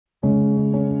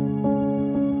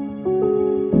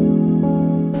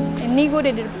Ini gue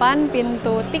udah di depan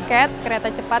pintu tiket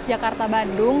Kereta Cepat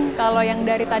Jakarta-Bandung. Kalau yang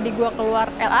dari tadi gue keluar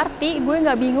LRT, gue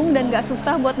nggak bingung dan nggak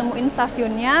susah buat nemuin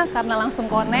stasiunnya karena langsung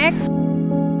connect.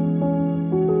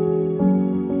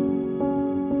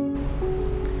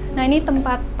 Nah, ini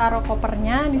tempat taruh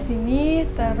kopernya di sini.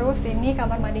 Terus ini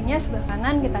kamar mandinya sebelah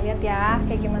kanan. Kita lihat ya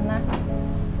kayak gimana.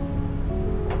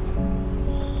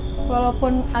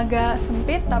 Walaupun agak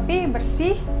sempit tapi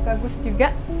bersih, bagus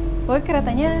juga. Pokoknya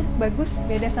keretanya bagus,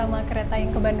 beda sama kereta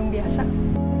yang ke Bandung biasa.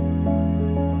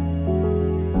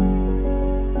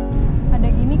 Ada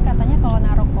gini katanya kalau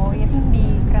naruh koin di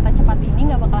kereta cepat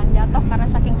ini nggak bakalan jatuh karena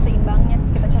saking seimbangnya.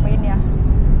 Kita cobain ya.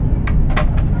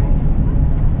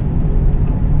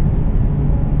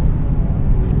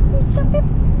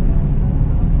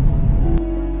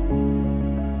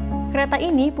 Kereta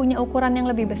ini punya ukuran yang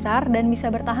lebih besar dan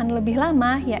bisa bertahan lebih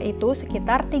lama, yaitu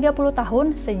sekitar 30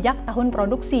 tahun sejak tahun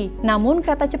produksi. Namun,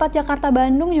 Kereta Cepat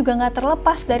Jakarta-Bandung juga nggak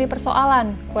terlepas dari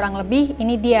persoalan. Kurang lebih,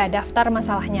 ini dia daftar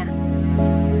masalahnya.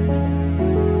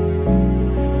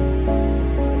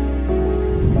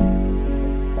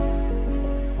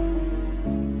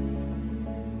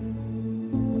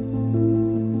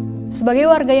 Sebagai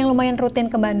warga yang lumayan rutin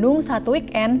ke Bandung satu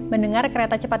weekend, mendengar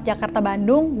Kereta Cepat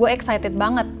Jakarta-Bandung, gue excited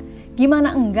banget.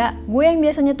 Gimana enggak, gue yang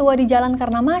biasanya tua di jalan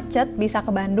karena macet, bisa ke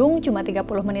Bandung cuma 30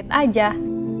 menit aja.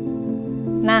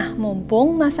 Nah,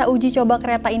 mumpung masa uji coba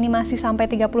kereta ini masih sampai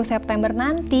 30 September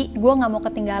nanti, gue nggak mau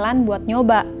ketinggalan buat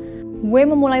nyoba. Gue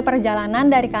memulai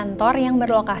perjalanan dari kantor yang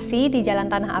berlokasi di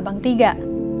Jalan Tanah Abang 3.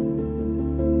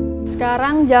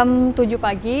 Sekarang jam 7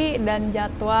 pagi dan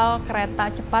jadwal Kereta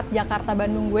Cepat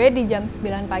Jakarta-Bandung gue di jam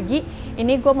 9 pagi.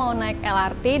 Ini gue mau naik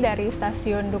LRT dari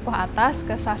stasiun Dukuh Atas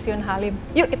ke stasiun Halim.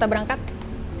 Yuk kita berangkat.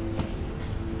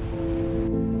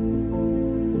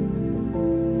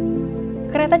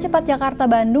 Kereta Cepat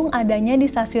Jakarta-Bandung adanya di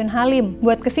stasiun Halim.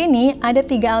 Buat kesini ada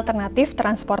 3 alternatif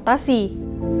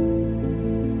transportasi.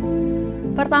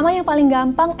 Pertama yang paling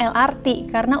gampang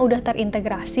LRT karena udah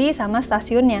terintegrasi sama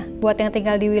stasiunnya. Buat yang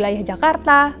tinggal di wilayah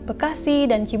Jakarta, Bekasi,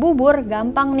 dan Cibubur,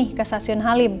 gampang nih ke stasiun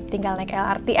Halim. Tinggal naik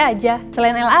LRT aja.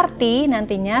 Selain LRT,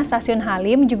 nantinya stasiun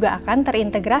Halim juga akan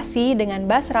terintegrasi dengan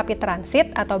bus rapid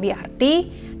transit atau BRT,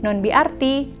 non-BRT,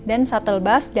 dan shuttle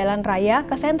bus jalan raya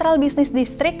ke Central Business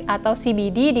District atau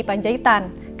CBD di Panjaitan.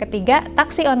 Ketiga,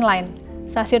 taksi online.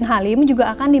 Stasiun Halim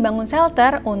juga akan dibangun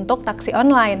shelter untuk taksi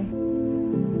online.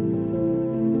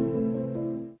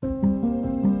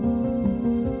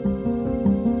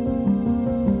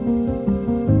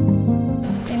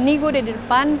 Ini gue udah di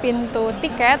depan pintu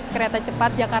tiket Kereta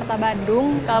Cepat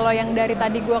Jakarta-Bandung. Kalau yang dari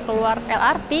tadi gue keluar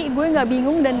LRT, gue nggak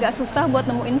bingung dan nggak susah buat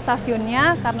nemuin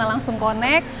stasiunnya karena langsung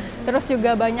connect. Terus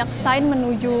juga banyak sign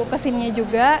menuju ke sini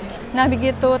juga. Nah,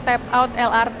 begitu tap out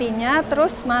LRT-nya,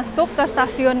 terus masuk ke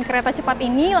stasiun kereta cepat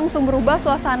ini, langsung berubah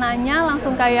suasananya,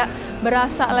 langsung kayak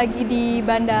berasa lagi di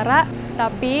bandara.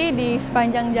 Tapi di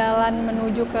sepanjang jalan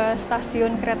menuju ke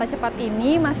stasiun kereta cepat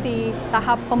ini masih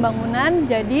tahap pembangunan,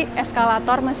 jadi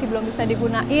eskalator masih belum bisa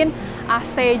digunain,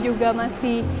 AC juga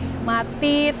masih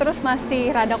mati, terus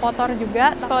masih rada kotor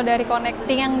juga. Kalau dari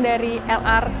connecting yang dari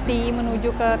LRT menuju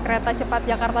ke kereta cepat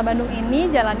Jakarta-Bandung ini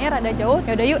jalannya rada jauh.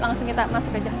 Yaudah yuk langsung kita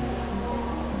masuk aja.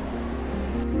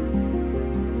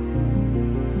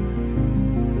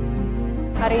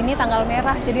 Hari ini tanggal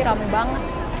merah jadi rame banget.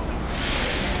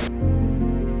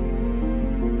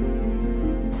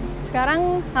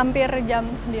 Sekarang hampir jam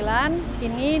 9,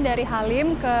 ini dari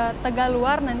Halim ke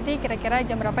Tegaluar, nanti kira-kira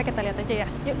jam berapa kita lihat aja ya.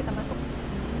 Yuk kita masuk.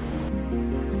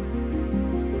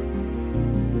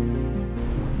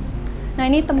 Nah,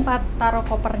 ini tempat taruh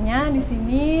kopernya di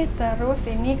sini, terus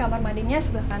ini kamar mandinya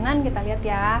sebelah kanan, kita lihat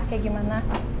ya kayak gimana.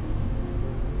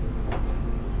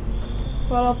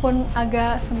 Walaupun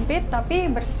agak sempit tapi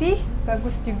bersih,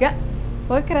 bagus juga.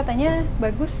 Pokoknya keretanya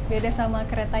bagus, beda sama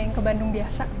kereta yang ke Bandung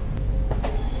biasa.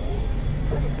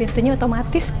 Pintunya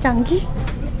otomatis, canggih.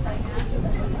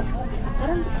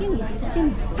 Untuk sini.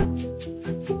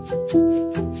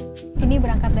 Ini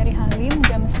berangkat dari Halim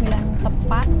jam 9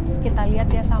 tepat. Kita lihat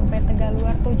ya sampai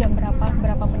Tegaluar tuh jam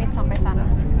berapa menit sampai sana.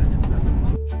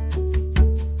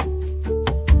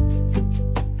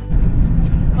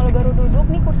 Kalau baru duduk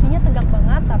nih kursinya tegak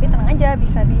banget, tapi tenang aja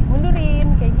bisa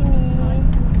dimundurin kayak gini.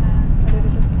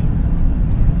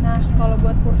 Nah, kalau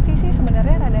buat kursi sih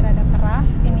sebenarnya rada-rada keras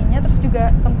ininya, terus juga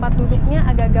tempat duduknya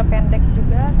agak-agak pendek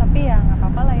juga, tapi ya nggak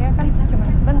apa-apa lah ya, kan cuma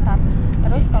sebentar.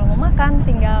 Terus kalau mau makan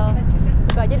tinggal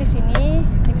buka aja di sini,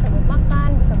 ini bisa buat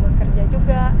makan, bisa buat kerja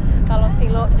juga. Kalau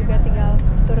silo juga tinggal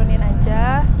turunin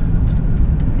aja.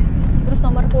 Terus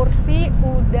nomor kursi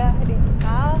udah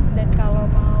digital, dan kalau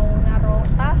mau naruh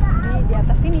tas di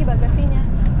atas sini bagasinya.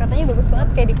 Keretanya bagus banget,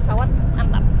 kayak di pesawat,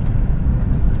 mantap.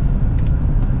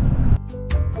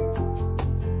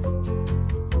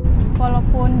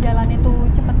 Walaupun jalan itu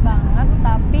cepet banget,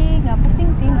 tapi nggak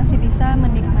pusing sih, masih bisa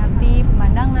menikmati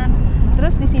pemandangan.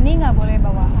 Terus di sini nggak boleh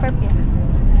bawa vape ya.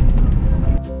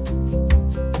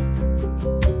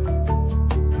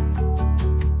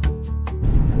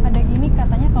 Ada gimmick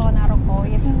katanya kalau naruh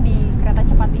koin di kereta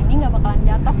cepat ini nggak bakalan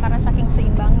jatuh karena saking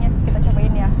seimbangnya. Kita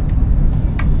cobain ya.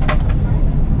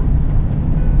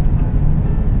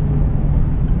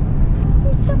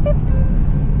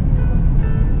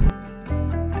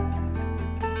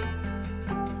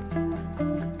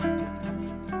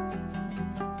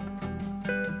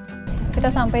 Kita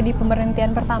sampai di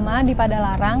pemberhentian pertama di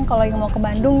Padalarang. Kalau yang mau ke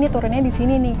Bandung nih turunnya di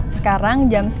sini nih.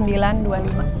 Sekarang jam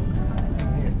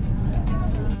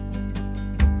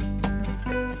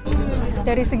 9.25.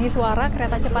 Dari segi suara,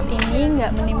 kereta cepat ini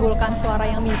nggak menimbulkan suara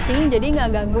yang bising, jadi nggak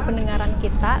ganggu pendengaran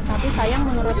kita. Tapi sayang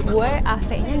menurut gue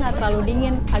AC-nya nggak terlalu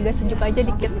dingin, agak sejuk aja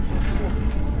dikit.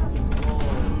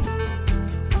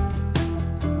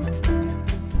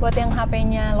 Buat yang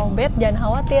HP-nya lowbat, jangan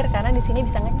khawatir karena di sini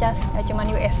bisa ngecas. Nggak cuma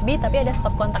USB, tapi ada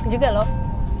stop kontak juga loh.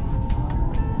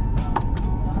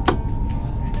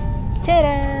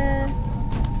 Tada!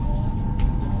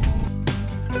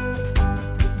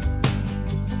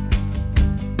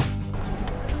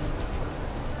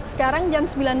 Sekarang jam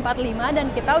 9.45 dan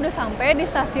kita udah sampai di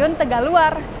stasiun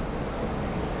Tegaluar.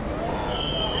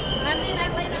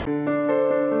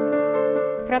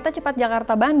 Kereta Cepat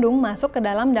Jakarta-Bandung masuk ke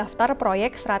dalam daftar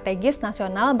proyek strategis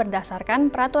nasional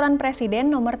berdasarkan Peraturan Presiden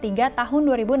Nomor 3 Tahun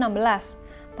 2016.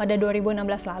 Pada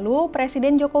 2016 lalu,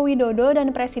 Presiden Joko Widodo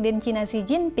dan Presiden Cina Xi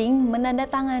Jinping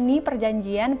menandatangani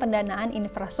perjanjian pendanaan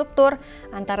infrastruktur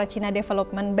antara China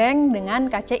Development Bank dengan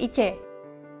KCIC.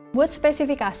 Buat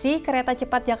spesifikasi, kereta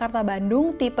cepat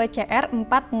Jakarta-Bandung tipe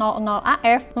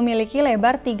CR400AF memiliki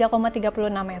lebar 3,36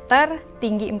 meter,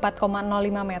 tinggi 4,05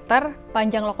 meter,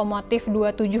 panjang lokomotif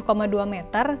 27,2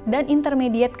 meter, dan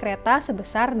intermediate kereta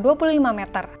sebesar 25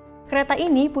 meter. Kereta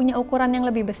ini punya ukuran yang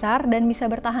lebih besar dan bisa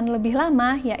bertahan lebih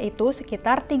lama, yaitu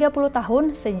sekitar 30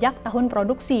 tahun sejak tahun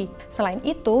produksi. Selain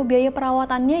itu, biaya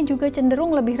perawatannya juga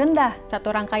cenderung lebih rendah.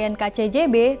 Satu rangkaian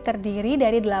KCJB terdiri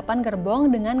dari 8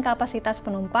 gerbong dengan kapasitas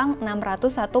penumpang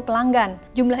 601 pelanggan.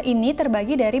 Jumlah ini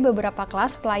terbagi dari beberapa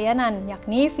kelas pelayanan,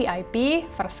 yakni VIP,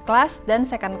 First Class, dan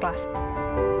Second Class.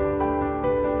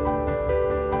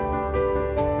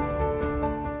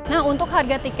 Nah, untuk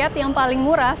harga tiket yang paling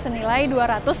murah senilai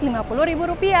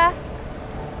Rp250.000.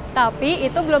 Tapi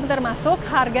itu belum termasuk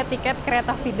harga tiket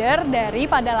kereta feeder dari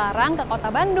Padalarang ke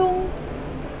Kota Bandung.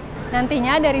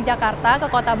 Nantinya dari Jakarta ke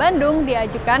Kota Bandung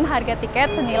diajukan harga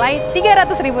tiket senilai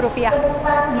Rp300.000.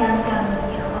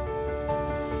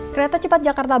 Kereta cepat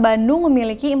Jakarta-Bandung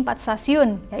memiliki 4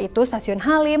 stasiun, yaitu Stasiun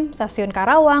Halim, Stasiun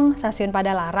Karawang, Stasiun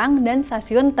Padalarang, dan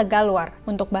Stasiun Tegaluar.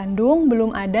 Untuk Bandung,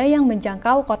 belum ada yang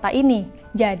menjangkau kota ini.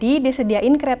 Jadi,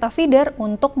 disediain kereta feeder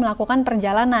untuk melakukan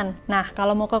perjalanan. Nah,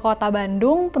 kalau mau ke Kota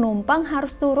Bandung, penumpang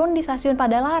harus turun di Stasiun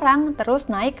Padalarang,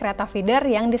 terus naik kereta feeder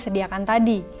yang disediakan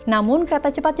tadi. Namun,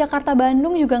 kereta cepat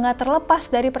Jakarta-Bandung juga nggak terlepas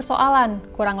dari persoalan.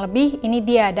 Kurang lebih, ini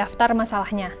dia daftar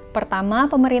masalahnya. Pertama,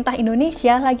 pemerintah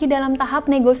Indonesia lagi dalam tahap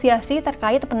negosiasi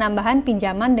terkait penambahan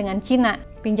pinjaman dengan Cina.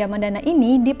 Pinjaman dana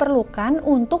ini diperlukan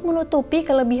untuk menutupi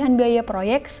kelebihan biaya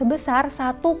proyek sebesar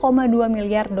 1,2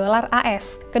 miliar dolar AS.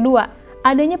 Kedua,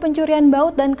 adanya pencurian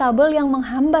baut dan kabel yang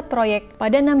menghambat proyek.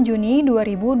 Pada 6 Juni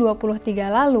 2023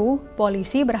 lalu,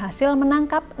 polisi berhasil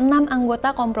menangkap 6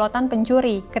 anggota komplotan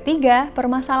pencuri. Ketiga,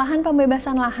 permasalahan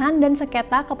pembebasan lahan dan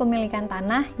sengketa kepemilikan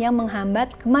tanah yang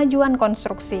menghambat kemajuan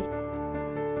konstruksi.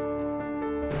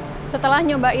 Setelah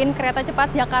nyobain kereta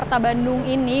cepat Jakarta-Bandung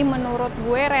ini, menurut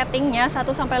gue ratingnya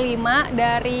 1-5,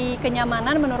 dari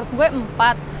kenyamanan menurut gue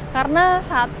 4. Karena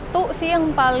satu sih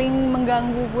yang paling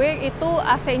mengganggu gue itu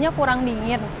AC-nya kurang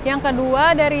dingin. Yang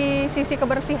kedua dari sisi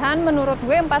kebersihan menurut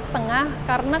gue 4,5,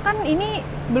 karena kan ini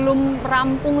belum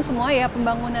rampung semua ya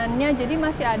pembangunannya, jadi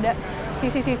masih ada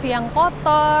sisi-sisi yang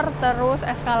kotor, terus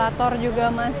eskalator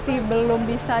juga masih belum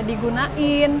bisa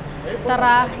digunain.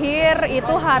 Terakhir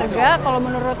itu harga, kalau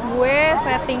menurut gue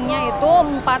ratingnya itu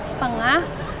 4,5,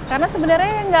 karena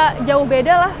sebenarnya nggak jauh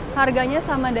beda lah harganya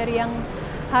sama dari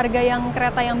harga yang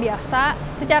kereta yang biasa.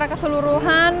 Secara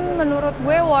keseluruhan menurut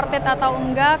gue worth it atau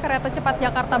enggak kereta cepat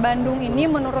Jakarta-Bandung ini,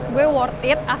 menurut gue worth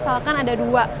it asalkan ada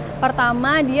 2.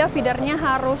 Pertama, dia feedernya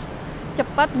harus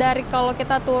cepat dari kalau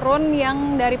kita turun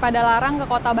yang dari Padalarang ke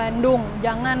Kota Bandung.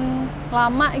 Jangan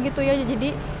lama gitu ya,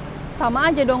 jadi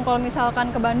sama aja dong kalau misalkan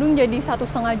ke Bandung jadi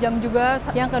 1,5 jam juga.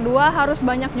 Yang kedua, harus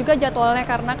banyak juga jadwalnya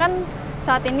karena kan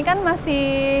Saat ini kan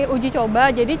masih uji coba,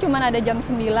 jadi cuma ada jam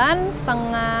 9,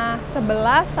 setengah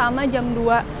 11, sama jam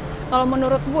 2. Kalau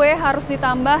menurut gue harus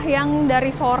ditambah yang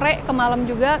dari sore ke malam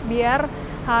juga, biar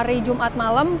hari Jumat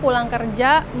malam pulang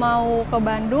kerja mau ke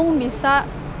Bandung bisa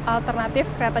alternatif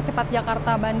kereta cepat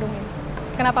Jakarta-Bandung ini.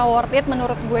 Kenapa worth it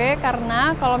menurut gue?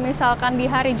 Karena kalau misalkan di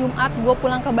hari Jumat gue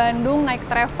pulang ke Bandung naik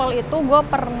travel itu gue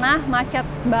pernah macet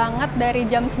banget dari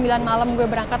jam 9 malam gue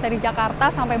berangkat dari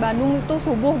Jakarta sampai Bandung itu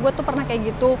subuh, gue tuh pernah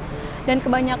kayak gitu. Dan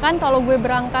kebanyakan kalau gue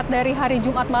berangkat dari hari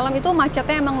Jumat malam itu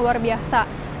macetnya emang luar biasa.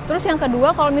 Terus yang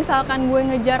kedua, kalau misalkan gue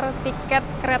ngejar tiket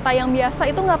kereta yang biasa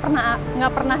itu nggak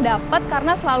pernah dapat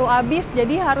karena selalu habis.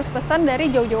 Jadi harus pesan dari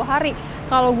jauh-jauh hari.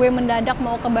 Kalau gue mendadak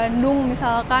mau ke Bandung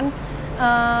misalkan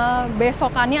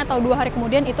besokannya atau 2 hari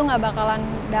kemudian itu nggak bakalan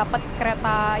dapat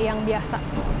kereta yang biasa.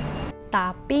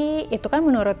 Tapi itu kan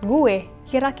menurut gue.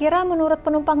 Kira-kira menurut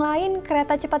penumpang lain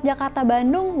kereta cepat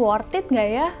Jakarta-Bandung worth it nggak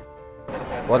ya?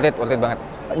 Worth it banget.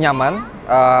 Nyaman,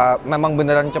 memang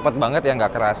beneran cepet banget ya,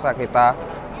 nggak kerasa kita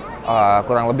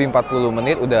kurang lebih 40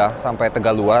 menit udah sampai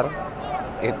Tegaluar.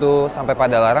 Itu sampai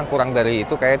Padalarang kurang dari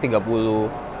itu kayak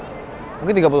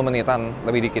 30 menitan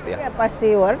lebih dikit ya. Ya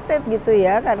pasti worth it gitu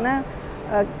ya, karena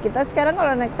kita sekarang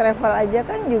kalau naik travel aja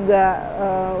kan juga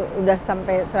udah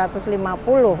sampai 150,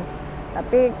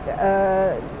 tapi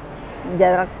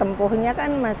jarak tempuhnya kan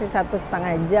masih 1,5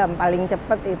 jam paling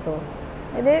cepet itu.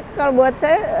 Jadi kalau buat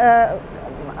saya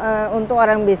untuk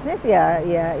orang bisnis ya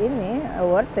ini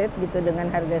worth it gitu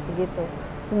dengan harga segitu.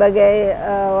 Sebagai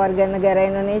warga negara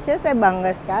Indonesia saya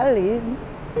bangga sekali.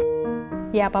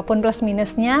 Ya apapun plus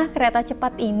minusnya, kereta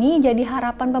cepat ini jadi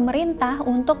harapan pemerintah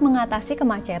untuk mengatasi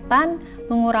kemacetan,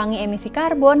 mengurangi emisi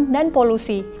karbon, dan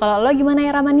polusi. Kalau lo gimana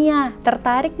ya Ramania?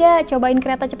 Tertarik gak cobain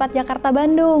kereta cepat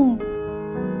Jakarta-Bandung?